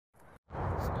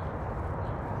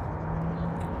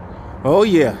Oh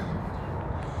yeah.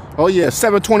 Oh yeah,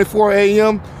 7:24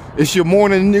 a.m. It's your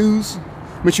morning news.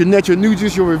 Mr. Natural News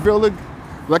is your revealer.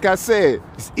 Like I said,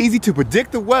 it's easy to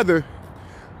predict the weather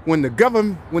when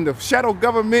the shadow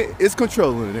government is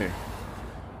controlling it.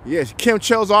 Yes,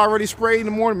 chemtrails already sprayed in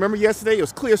the morning. Remember yesterday it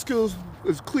was clear skies, it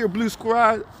was clear blue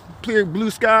skies,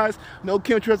 no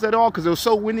chemtrails at all because it was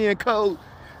so windy and cold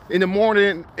in the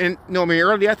morning and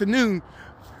early afternoon.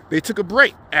 They took a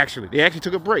break, actually. They actually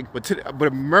took a break. But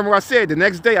remember I said, the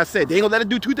next day I said, they ain't gonna let it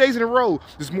do 2 days in a row.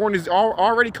 This morning is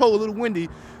already cold, a little windy.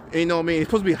 And it's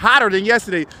supposed to be hotter than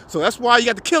yesterday. So that's why you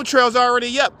got the chemtrails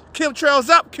already up. Chemtrails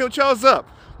up, chemtrails up.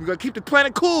 We gotta keep the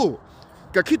planet cool.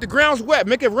 Gotta keep the grounds wet,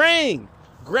 make it rain.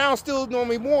 Ground's still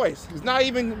moist. It's not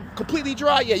even completely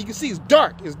dry yet. You can see it's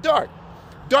dark,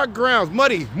 Dark grounds,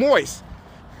 muddy, moist.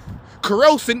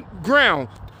 Corrosive ground.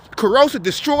 Corrosive,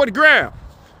 destroyed ground.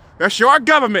 That's your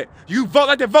government. You vote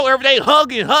like they vote every day,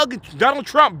 hugging Donald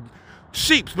Trump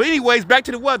sheeps. But anyways, back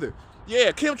to the weather.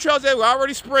 Yeah, chemtrails that were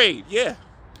already sprayed. Yeah,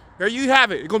 there you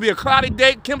have it. It's gonna be a cloudy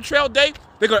day, chemtrail day.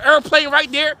 They got an airplane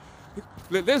right there.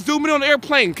 Let's zoom in on the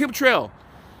airplane, chemtrail.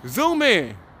 Zoom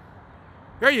in.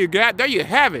 There you got. There you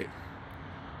have it.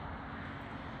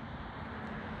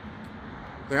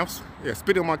 Damn, yeah,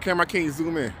 spitting on my camera. I can't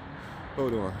zoom in.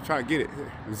 Hold on, try to get it.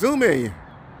 Zoom in.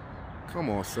 Come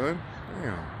on, son.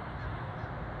 Damn.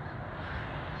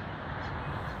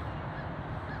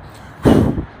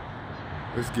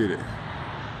 Let's get it.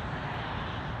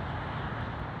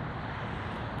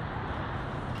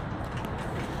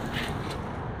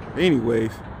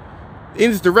 Anyways,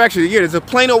 in this direction, yeah, there's a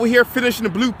plane over here finishing the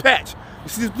blue patch. You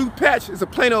see this blue patch? There's a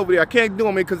plane over there. I can't do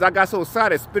it because I got so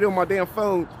excited, spit on my damn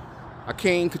phone. I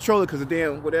can't control it because of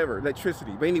damn whatever,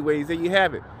 electricity. But anyways, there you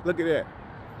have it. Look at that.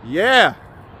 Yeah.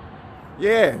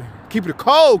 Yeah. Keep it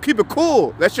cold, keep it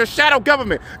cool. That's your shadow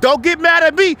government. Don't get mad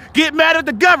at me, get mad at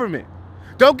the government.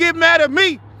 Don't get mad at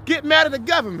me, get mad at the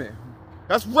government.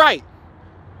 That's right.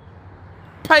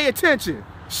 Pay attention,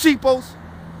 sheepos.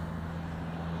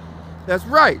 That's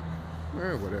right.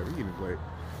 Whatever, anyway.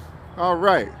 All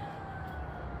right.